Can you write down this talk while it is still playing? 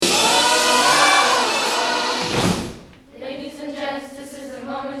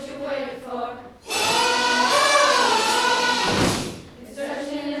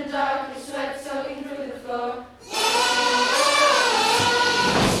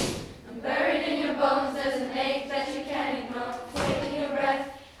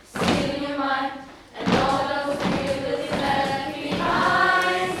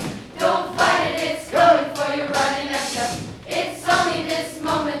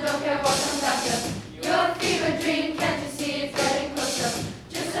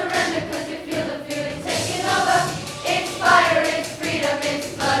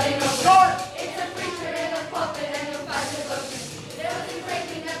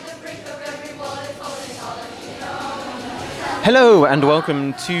Hello and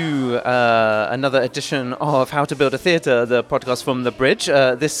welcome to another edition of How to Build a Theatre, the podcast from The Bridge.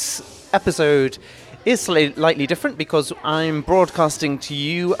 This episode is slightly different because I'm broadcasting to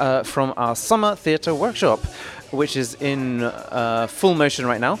you from our summer theatre workshop, which is in full motion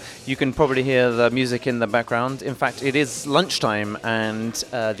right now. You can probably hear the music in the background. In fact, it is lunchtime and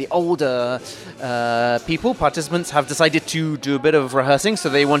the older participants have decided to do a bit of rehearsing, so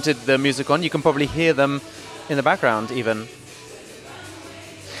they wanted the music on. You can probably hear them in the background even.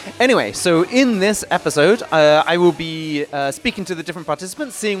 Anyway, so in this episode, I will be speaking to the different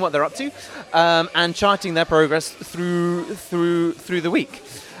participants, seeing what they're up to, and charting their progress through the week.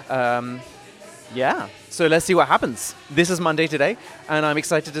 So let's see what happens. This is Monday today, and I'm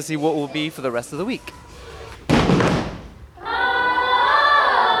excited to see what will be for the rest of the week.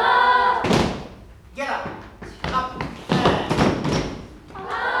 Get up. Up.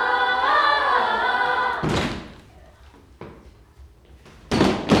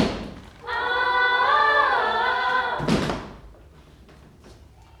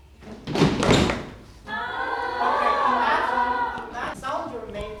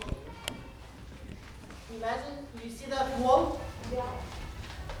 Imagine you see that wall? Yeah.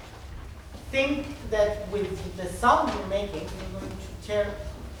 Think that with the sound you're making, you're going to tear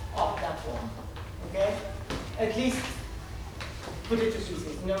off that wall. Okay? At least put it to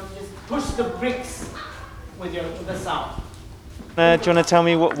pieces. Just push the bricks with the sound. Do you want to tell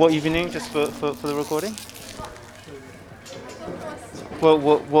me what you've been doing just for the recording? Well,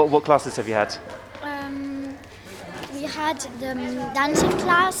 what classes have you had? We had the dancing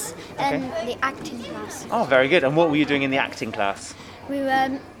class and the acting class. Oh, very good. And what were you doing in the acting class? We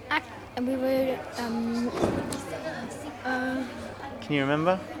were Can you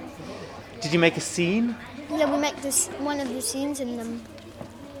remember? Did you make a scene? we make one of the scenes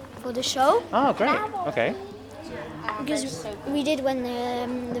for the show. Oh, great. Okay. Because we did when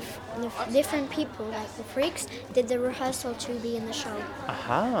the different people, like the freaks, did the rehearsal to be in the show.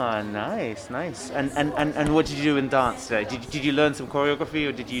 Aha, nice. And what did you do in dance today? Did you learn some choreography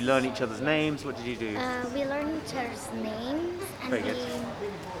or did you learn each other's names? What did you do? We learned each other's names and Very good. we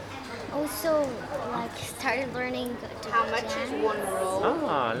also started learning How much is one roll?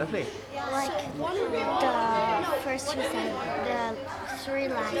 Ah, lovely. The first two sentences, the three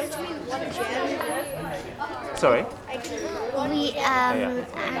last. Sorry? We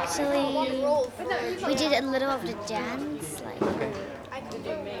actually we did a little of the dance, Okay.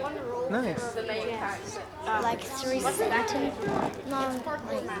 Nice. like three sentences,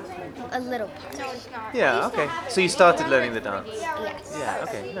 a little part. Yeah, okay. So you started learning the dance? Yes. Yeah,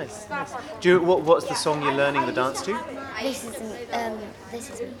 okay, nice. Do you, what's the song you're learning the dance to? This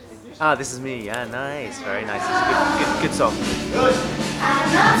is me. Ah, This Is Me. Yeah, nice. Very nice. It's a good song.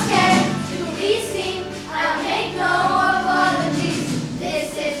 I'm not scared to be seen. I make no apologies.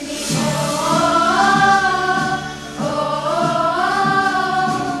 This is me.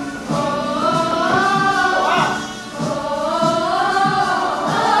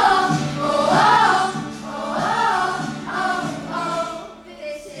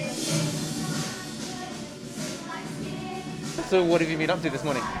 So what have you been up to this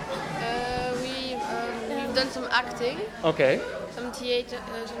morning? We've done some acting, Okay, some theater.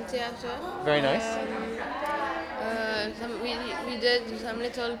 very nice. We did some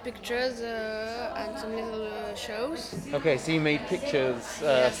little pictures and some little shows. Okay, so you made picture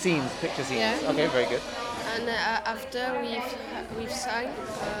scenes. Yeah. Okay, very good. And after we've sung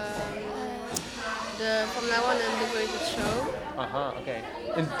the From Now On and the Greatest Show. Okay.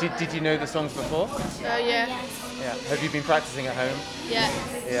 And did you know the songs before? Yeah. Yeah. Have you been practicing at home? Yeah.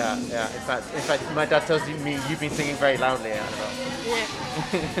 Yeah. In fact, my dad tells me you've been singing very loudly, Annabelle. Yeah.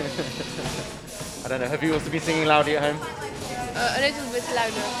 I don't know. Have you also been singing loudly at home? A little bit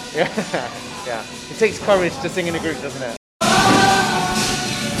louder. Yeah. It takes courage to sing in a group, doesn't it?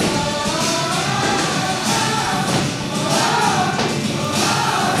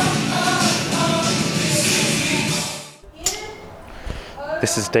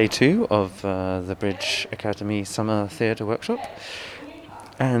 This is day 2 of the Bridge Academy Summer Theatre Workshop,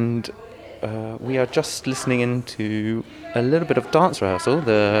 and we are just listening into a little bit of dance rehearsal.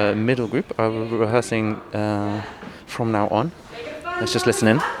 The middle group are rehearsing From Now On. Let's just listen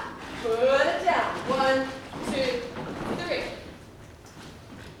in. Put it down. 1, 2, 3.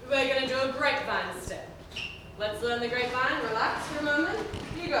 We're going to do a grapevine step. Let's learn the grapevine. Relax for a moment.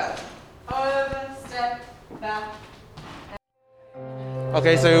 You go. Over, step, back.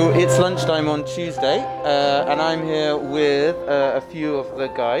 Okay, so it's lunchtime on Tuesday, and I'm here with a few of the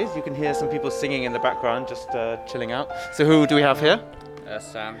guys. You can hear some people singing in the background, just chilling out. So who do we have here?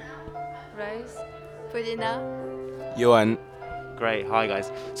 Sam. Rose. Paulina. Johan. Great. Hi,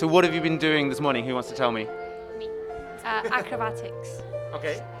 guys. So what have you been doing this morning? Who wants to tell me? Acrobatics.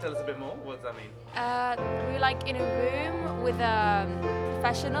 Okay. Tell us a bit more. What does that mean? We were like in a room with a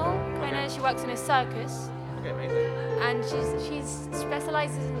professional kind of. Okay. She works in a circus, Okay, amazing. and she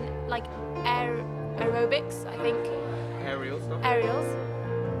specializes in like aerobics, I think, Aerial stuff? aerials.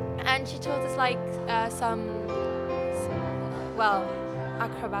 And she taught us like some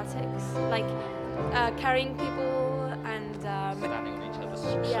acrobatics, like carrying people and Standing on each other's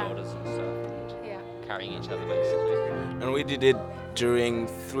Yeah. shoulders and stuff, yeah. carrying each other basically. And we did it during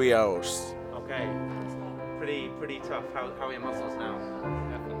 3 hours. Okay. Pretty tough. How are your muscles now?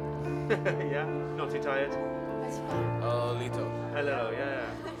 Yeah? Not too tired? A little. A little, yeah.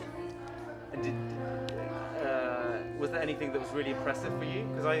 And was there anything that was really impressive for you?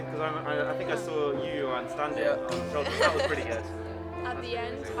 Because I think I saw you on standing on the shoulders. That was pretty good. At the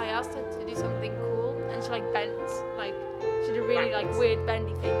end, I asked her to do something cool, and she like bent, like she did a really like weird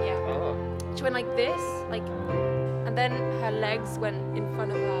bendy thing. Yeah. Oh. She went like this, like, and then her legs went in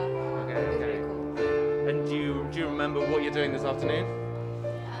front of her. Okay, It was okay. really cool. And do you remember what you're doing this afternoon?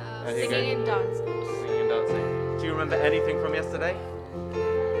 There you go. Singing and dancing. Singing and dancing. Do you remember anything from yesterday?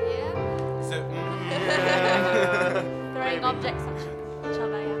 Yeah. So, Throwing Maybe. objects at each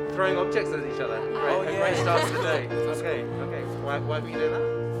other. Yeah. Throwing objects at each other. Great, Oh, a yeah. great start to the day. Okay. Why were you doing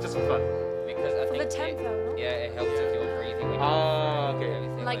that? Just for fun. Because I For the think tempo, no? it helps with your breathing. When Ah, okay.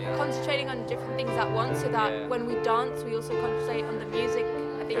 everything Like that. concentrating on different things at once, so that Yeah. when we dance, we also concentrate on the music.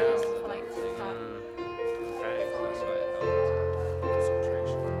 I think Yeah. it's for like that. Okay. That's why it helped.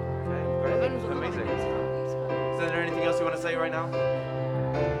 concentration. Okay. Everyone was Great. on Amazing. the Is there anything else you want to say right now?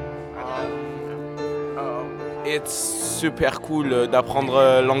 It's super cool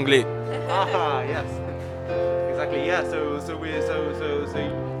d'apprendre l'anglais. Ah, yes. Exactly. Yeah. So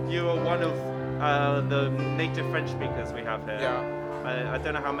you are one of the native French speakers we have here. Yeah. I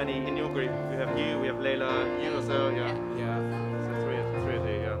don't know how many in your group. We have you. We have Layla. You also. Yeah. Yeah. So three of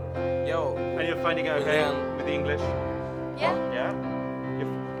you. Yeah. Yo. And you're finding it okay Yeah. with the English? Yeah. Yeah.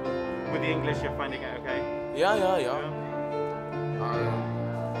 With the English, you're finding it okay. Yeah. Yeah.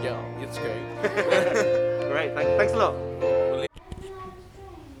 Yeah, it's great. Great. Thanks a lot.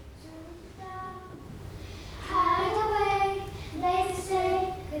 Hide away, they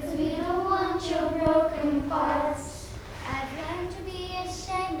say, 'cause we don't want your broken parts. I've learned to be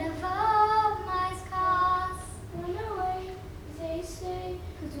ashamed of all my scars. Run away, they say,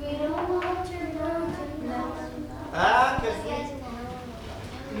 'cause we don't want your broken parts. Because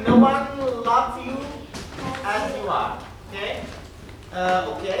no one loves you as you are. Okay?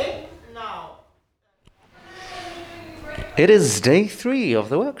 Okay? Now. It is day 3 of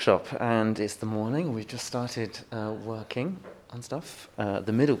the workshop, and it's the morning. We've just started working on stuff.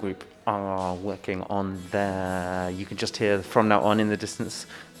 The middle group are working on their. You can just hear From Now On in the distance.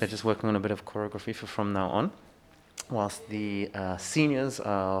 They're just working on a bit of choreography for From Now On, whilst the seniors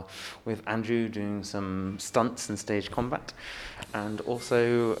are with Andrew doing some stunts and stage combat, and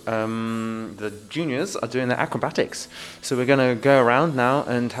also the juniors are doing their acrobatics. So we're going to go around now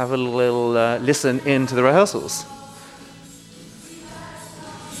and have a little listen in to the rehearsals.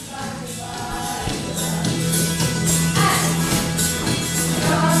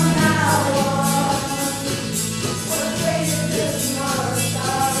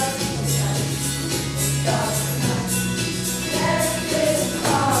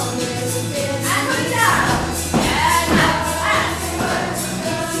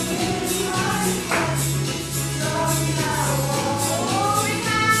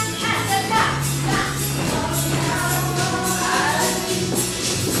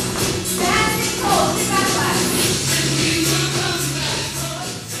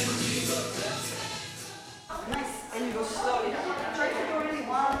 And you go slowly. Try to go really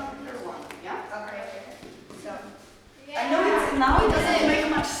one after one. Yeah? Okay. So I know it's now it doesn't make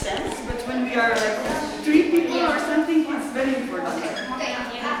much sense, but when we are like 3 people or something, it's very important.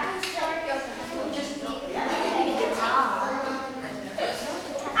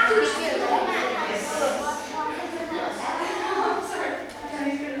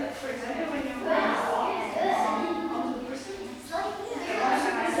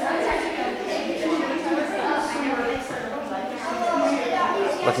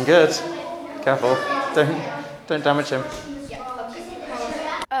 Looking good. Careful. Don't damage him.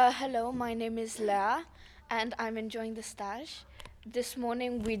 Hello, my name is Lea and I'm enjoying the stage. This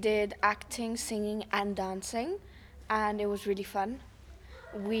morning we did acting, singing and dancing and it was really fun.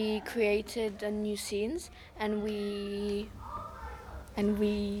 We created new scenes and we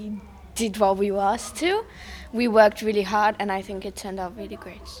did what we were asked to. We worked really hard and I think it turned out really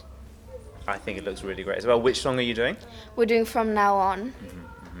great. I think it looks really great as well. Which song are you doing? We're doing From Now On.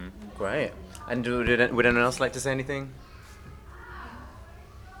 Great. And would anyone else like to say anything?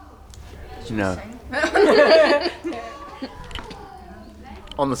 No.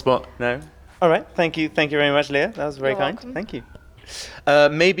 On the spot? No. All right. Thank you. Thank you very much, Leah. That was very kind. welcome. Thank you.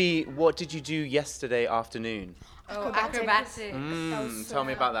 Maybe what did you do yesterday afternoon? Acrobatics. Tell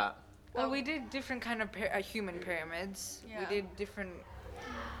me about that. Well, we did different kind of human pyramids. We did different,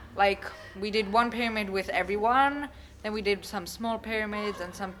 like we did one pyramid with everyone. Then we did some small pyramids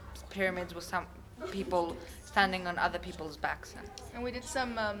and some pyramids with some people standing on other people's backs. And we did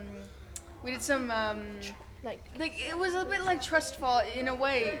some like it was a bit like trust fall in a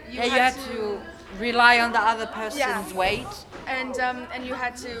way. You had to rely on the other person's weight. And you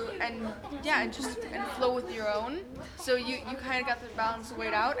had to and flow with your own. So you kind of got the balance the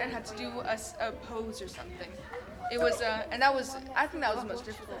weight out and had to do a pose or something. It was I think that was the most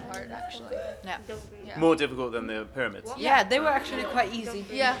difficult part actually. Yeah. More difficult than the pyramids. Yeah, they were actually quite easy.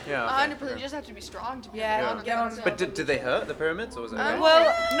 Yeah. Yeah, okay. 100%. You just have to be strong to be Yeah. But did they hurt the pyramids, or was it okay?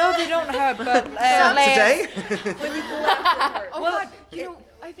 Well, no, they don't hurt, but today? When you go out, oh God, you know,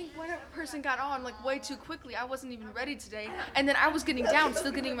 I think one person got on like way too quickly. I wasn't even ready today, and then I was getting down,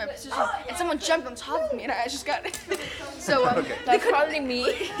 still getting in my position, and someone jumped on top of me, and I just got. So That's probably me.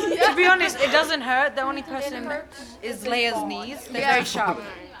 To be honest, it doesn't hurt. The only person is Leia's knees. They're very sharp.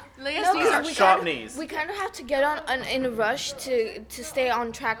 Leia's knees are sharp knees. We kind of have to get on in a rush to stay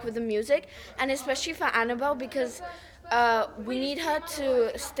on track with the music, and especially for Annabelle because we need her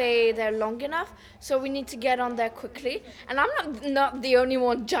to stay there long enough, so we need to get on there quickly. And I'm not the only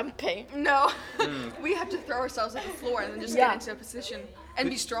one jumping. No, we have to throw ourselves at the floor and then just get into a position and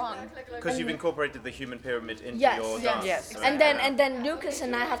be strong. Because you've incorporated the human pyramid into Yes, your yes. dance. Yes. right? And then Lucas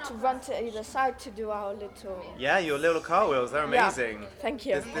and I have to run to either side to do our little. Yeah, your little car wheels, they're Yeah. amazing. Thank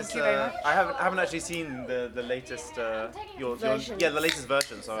you. Thank you very much. I haven't actually seen the latest your Versions. the latest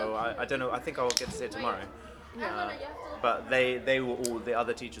version, so I don't know. I think I'll get to see it tomorrow. But they were all, the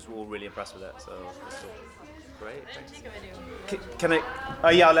other teachers were all really impressed with it, so it's still great. Thanks. Can I? Oh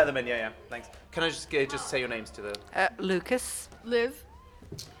yeah, I'll let them in. Yeah, thanks. Can I just say your names to the? Lucas. Liv.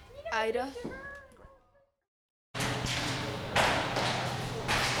 Ida.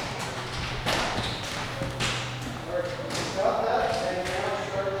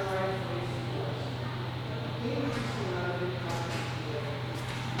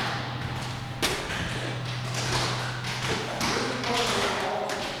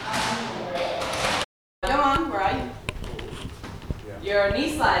 Come on, where are you? You're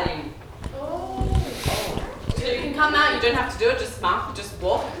knee sliding. So you can come out, you don't have to do it, just smile, just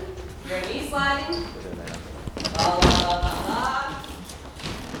walk. You're knee sliding. La, la, la, la.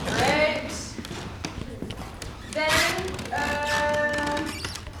 Great. Then,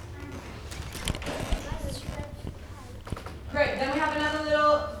 great, then we have another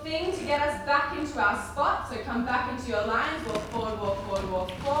little thing to get us back into our spot. So come back into your lines, walk forward, walk forward,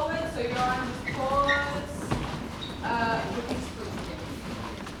 walk forward. So your arms forwards.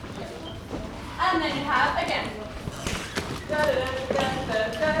 And then you have again.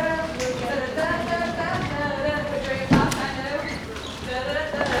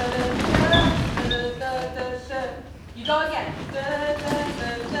 You go again.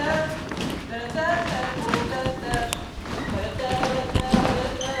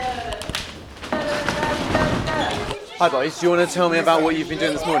 Hi boys, do you want to tell me about what you've been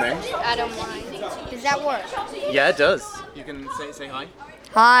doing this morning? I don't mind. Does that work? Yeah, it does. You can say hi.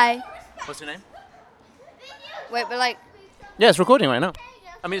 Hi. What's your name? Wait, but like. Yeah, it's recording right now.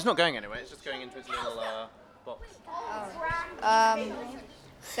 I mean, it's not going anywhere. It's just going into its little box.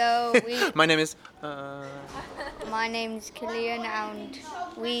 So we. My name is. My name's Killian, and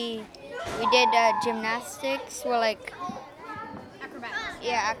we did gymnastics. Well, like. Acrobatics.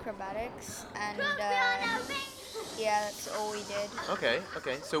 Yeah, acrobatics, and yeah, that's all we did. Okay.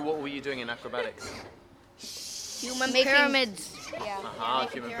 So what were you doing in acrobatics? Human pyramids. Yeah.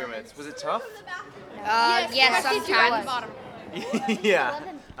 Human pyramids. Was it tough? Yes, sometimes. Yeah.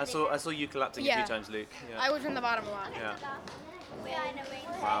 I saw you collapsing a few times, Luke. Yeah. I was in the bottom a lot. Yeah.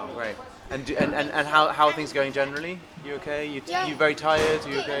 Wow, great. And how are things going generally? You okay? You very tired?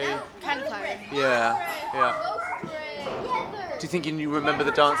 You okay? Kind of tired. Yeah. Do you think you remember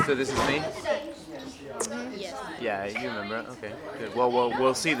the dance to This Is Me? Yes. Yeah, you remember it. Okay, good. Well,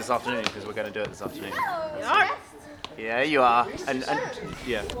 we'll see this afternoon because we're going to do it this afternoon. Yeah, you are. And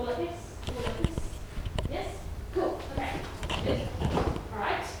yeah. Yes? Cool. Okay. Good.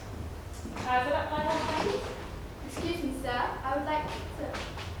 Alright. Excuse me, sir. I would like to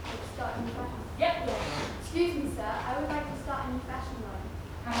start a new fashion. Yep. Excuse me, sir. I would like to start a new fashion line.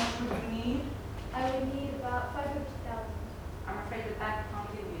 How much would you need? I would need about 500,000. I'm afraid that can't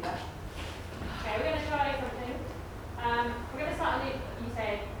give you that. Okay, we're going to try something. We're going to start a new, you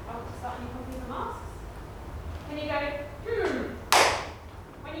say, to start a new company for masks. Can you go,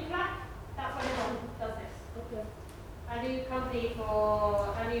 When you clap, that's when everyone does this. Okay. A new company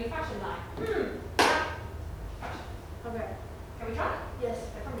for a new fashion line. Okay. Can we try? Yes.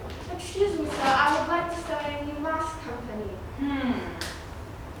 Excuse me, sir. I would like to start a new mask company.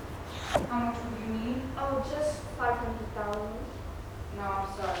 How much would you need? Oh, just 500,000. No, I'm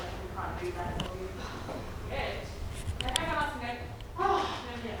sorry. We can't do that for you. Good. Everyone else can go, no,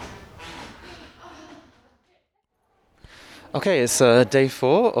 yeah. Okay, it's day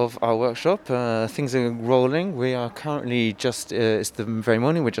 4 of our workshop. Things are rolling. We are currently just, it's the very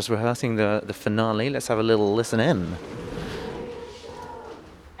morning, we're just rehearsing the finale. Let's have a little listen in.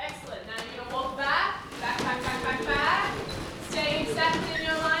 Excellent. Now you're going to walk back. Staying stacked in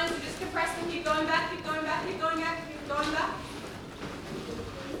your lines. You just compress them. Keep going back. Keep going back. Keep going back. Keep going back.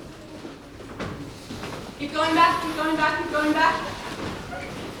 Keep going back. Keep going back. Keep going back.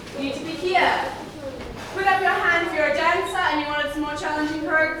 You need to be here. Put up your hand if you're a dancer and you wanted some more challenging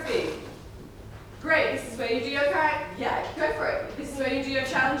choreography. Great. This is where you do your yeah, go for it. This is where you do your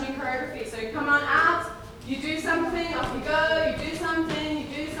challenging choreography. So come on out. You do something, off you go, you do something, you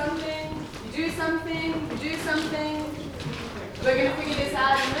do something, you do something, you do something. We're going to figure this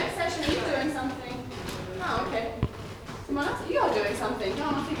out in the next session. Are you doing something? Oh, okay. Someone else? You're doing something. Come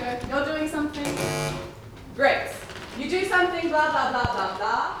on, off you go. You're doing something. Great. You do something, blah, blah, blah, blah,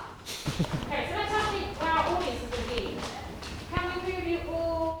 blah. Okay, so let's have where our audience is going to be. Can we move you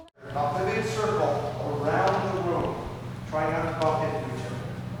all? Now pivot a circle around the room. Try not to bump into each other.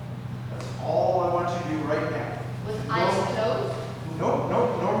 That's all I want you to do right now. With eyes closed? No,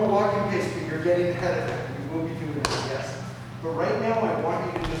 normal walking pace, but you're getting ahead of it. You will be doing it, yes. But right now I want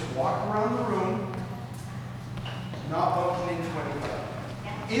you to just walk around the room, not bumping into anybody.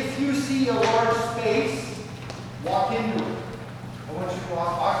 If you see a large space, walk into it. I want you to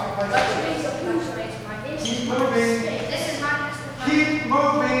occupy space. Keep moving. Keep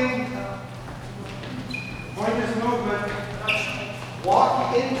moving. Point is movement.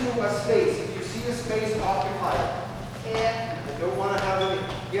 Walk into a space. If you see a space, occupy it. I don't want to have any.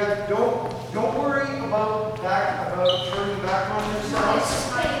 Yeah, don't worry about turning back on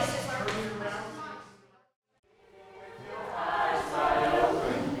yourself.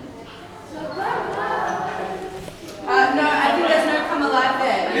 No, I think there's no come alive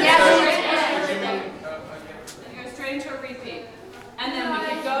there. Yeah, you go straight into a repeat. And then we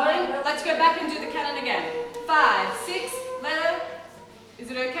keep going. Let's go back and do the canon again. 5, 6, letter.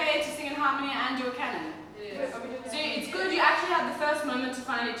 Is it okay to sing in harmony and do a canon? Yes. So it's good you actually have the first moment to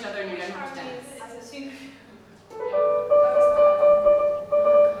find each other and you don't have to dance.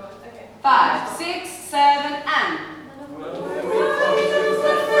 5, 6, 7, and.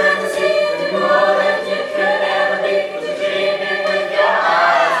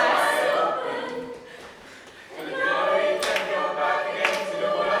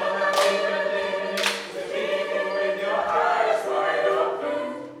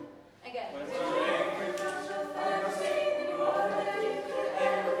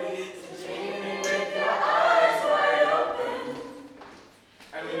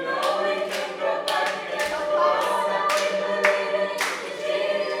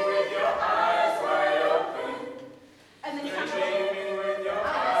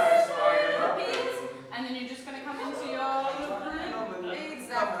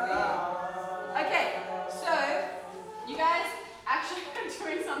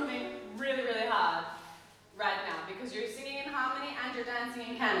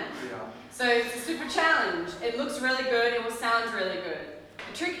 So it's a super challenge. It looks really good, it will sound really good.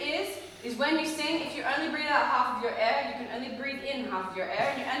 The trick is when you sing, if you only breathe out half of your air, you can only breathe in half of your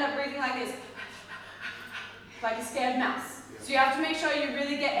air, and you end up breathing like this, like a scared mouse. So you have to make sure you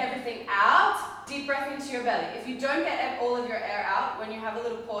really get everything out, deep breath into your belly. If you don't get all of your air out, when you have a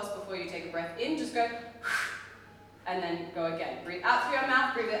little pause before you take a breath in, just go, and then go again. Breathe out through your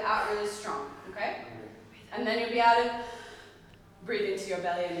mouth, breathe it out really strong, okay? And then you'll be able to breathe into your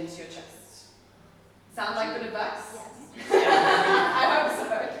belly and into your chest. Sound like good advice? Yes. I hope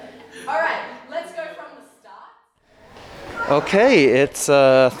so. All right, let's go from the start. Okay, it's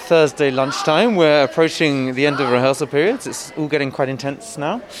Thursday lunchtime. We're approaching the end of rehearsal periods. It's all getting quite intense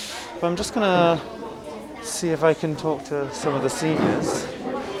now. But I'm just going to see if I can talk to some of the seniors.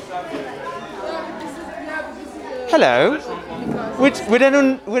 Hello. Would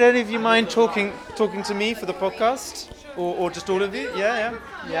any of you mind talking to me for the podcast? Or just all of you? Yeah.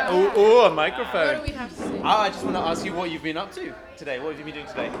 Oh, a microphone. What do we have to say? I just want to ask you what you've been up to today. What have you been doing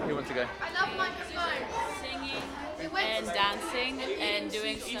today? Who wants to go? I love microphone. Singing and dancing and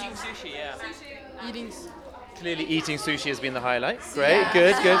doing Eating sushi, yeah. Eating. Clearly eating sushi has been the highlight. Great,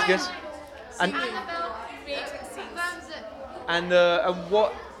 good. And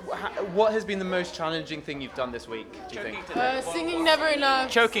what has been the most challenging thing you've done this week, do you think? Singing never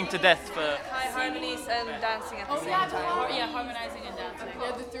enough. Choking to death for... High harmonies and dancing at the same time. Yeah, harmonizing and dancing.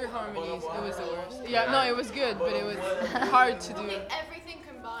 Yeah, the 3 harmonies. It was the worst. Yeah, no, it was good, but it was hard to do. Everything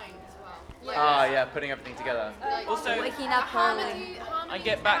combined as well. Yeah, putting everything together. Also, Waking up early. I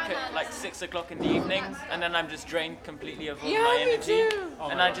get back at like 6 o'clock in the evening, and then I'm just drained completely of all Yeah, my me energy. too.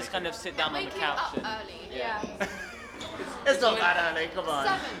 And I just kind of sit down on the couch. And, Yeah. It's not that early, come on.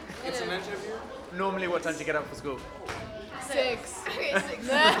 7. It's an interview? Normally what time do you get up for school? 6.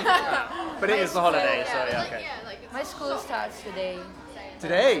 But it is the holiday, so yeah, okay. My school starts today.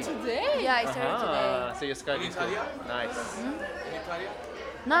 Today? Today? Yeah, I started Ah, so you're Skype school. Nice.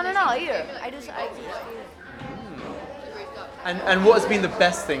 No, here. I do school. And what has been the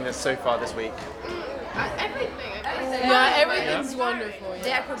best thing that's so far this week? Everything. Yeah, everything's wonderful.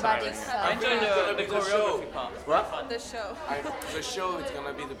 The acrobatics. I enjoyed the choreography part. What? The show. The show is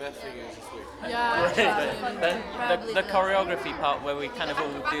gonna be the best thing this week. Yeah. The choreography part where we kind of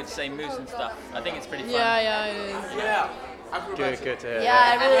all do the same moves and stuff. I think it's pretty fun. Yeah, it is. Yeah. Good to hear.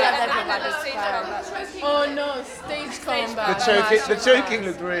 Yeah, I really love the acrobatics part. Oh no, stage combat. The choking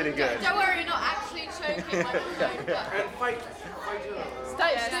looked really good. Don't worry, you're not actually choking like And fight.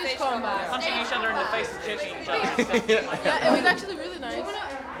 Stage combat. Punching each other in the face and kicking each other. Yeah, it was actually really nice.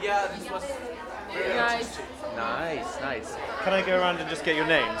 Yeah, this was Nice. Nice. Can I go around and just get your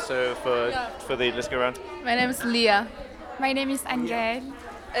name? So for the let's go around. My name is Leah. My name is Angel.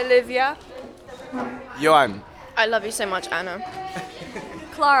 Olivia. Johan. I love you so much, Anna.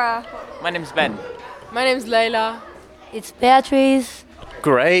 Clara. My name's Ben. My name's Layla. It's Beatrice.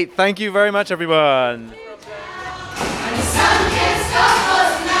 Great. Thank you very much, everyone.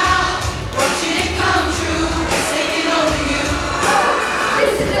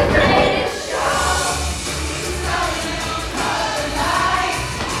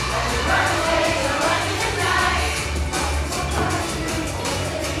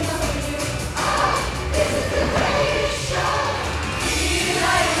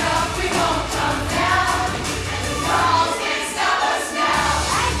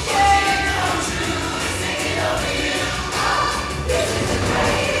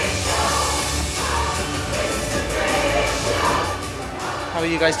 How are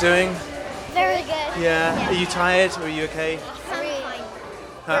you guys doing? Very good. Yeah. Are you tired? Or are you okay?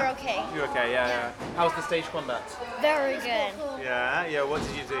 We're okay. You're okay. Yeah. How's the stage combat? Very good. Yeah. What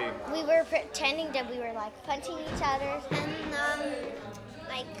did you do? We were pretending that we were like punching each other and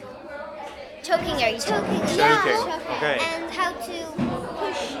like choking each other. Choking. Okay. And how to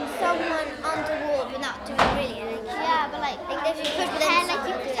push someone on the wall but not do it really. Like if you push them, like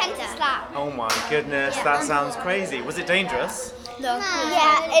you pretend to slap. Oh my goodness, that sounds crazy. Was it dangerous? No.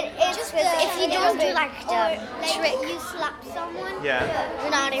 Yeah, it's just if you don't do like the trick, you slap someone. Yeah.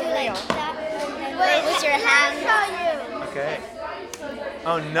 You're not even like that. With your hand. Okay.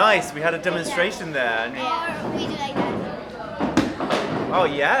 Oh, nice. We had a demonstration there. Yeah, we do like that. Oh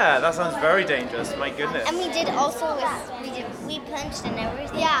yeah, that sounds very dangerous. My goodness. And we did also we punched and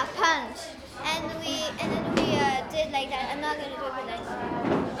everything. Yeah, punch. And then we did like that. I'm not gonna do it, but like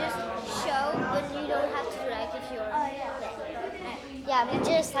just show, but you don't have to do like if you're. Yeah, we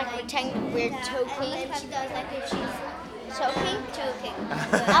just like pretend we're choking. And she does like if she's choking.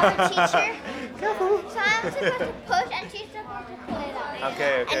 Our teacher. So I'm supposed to push and she's supposed to pull it out.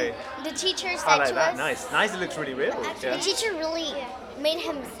 Okay. And the teacher I said like to that. us. Nice. It looks really real. Actually, the teacher really made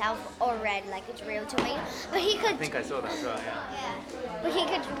himself all red, like it's real to me. But he could. I think I saw that as well. Yeah. But he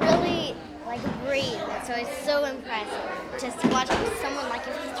could really like breathe, so it's so impressive just watching someone like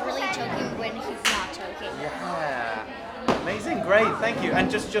if he's really choking when he's not choking. Yeah. Amazing. Great. Thank you. And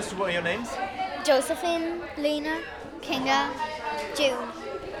just what are your names? Josephine, Lena, Kinga, June.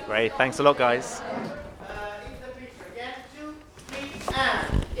 Great. Thanks a lot, guys.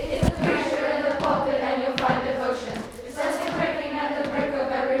 It's a picture in the pocket and you'll find devotion. It says you're breaking and the brick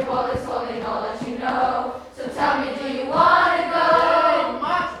of every wall is holding all that you know. So tell me, do you want to go?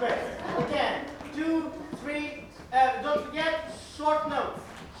 Much better. Again, 2, 3. Don't forget short notes,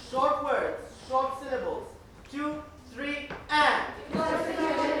 short words, short syllables. 2, 3, and. No,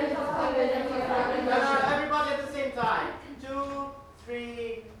 everybody at the same time. 2,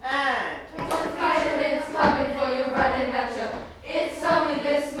 3, and.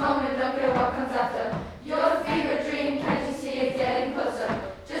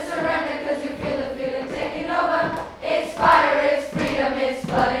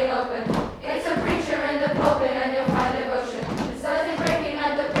 flooding open. It's a preacher in the pulpit and you'll find devotion. The sun's breaking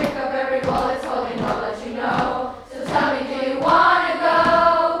at the brink of every wall it's holding. I'll let you know. So tell me, do you wanna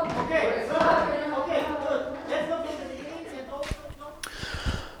go? Okay, good. Let's go to the beginning and go.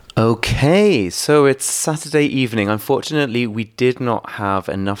 Okay, so it's Saturday evening. Unfortunately, we did not have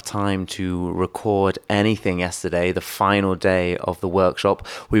enough time to record anything yesterday, the final day of the workshop.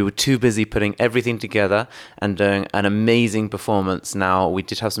 We were too busy putting everything together and doing an amazing performance. Now, we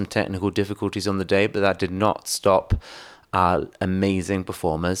did have some technical difficulties on the day, but that did not stop our amazing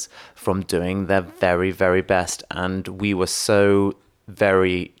performers from doing their very, very best. And we were so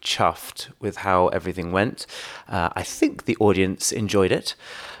very chuffed with how everything went. I think the audience enjoyed it.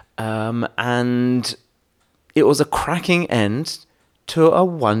 And it was a cracking end to a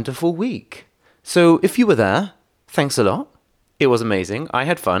wonderful week. So if you were there, thanks a lot. It was amazing. I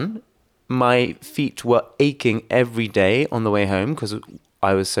had fun. My feet were aching every day on the way home because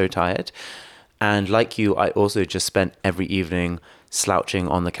I was so tired. And like you, I also just spent every evening slouching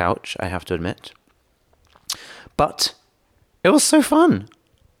on the couch, I have to admit. But it was so fun.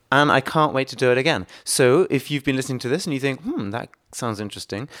 And I can't wait to do it again. So if you've been listening to this and you think, that sounds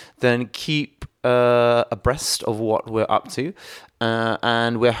interesting, then keep abreast of what we're up to.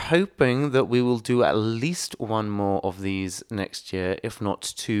 And we're hoping that we will do at least one more of these next year, if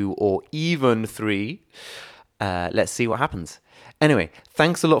not 2 or even 3. Let's see what happens. Anyway,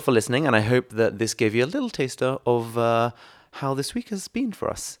 thanks a lot for listening. And I hope that this gave you a little taster of how this week has been for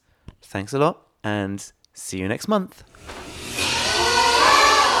us. Thanks a lot and see you next month.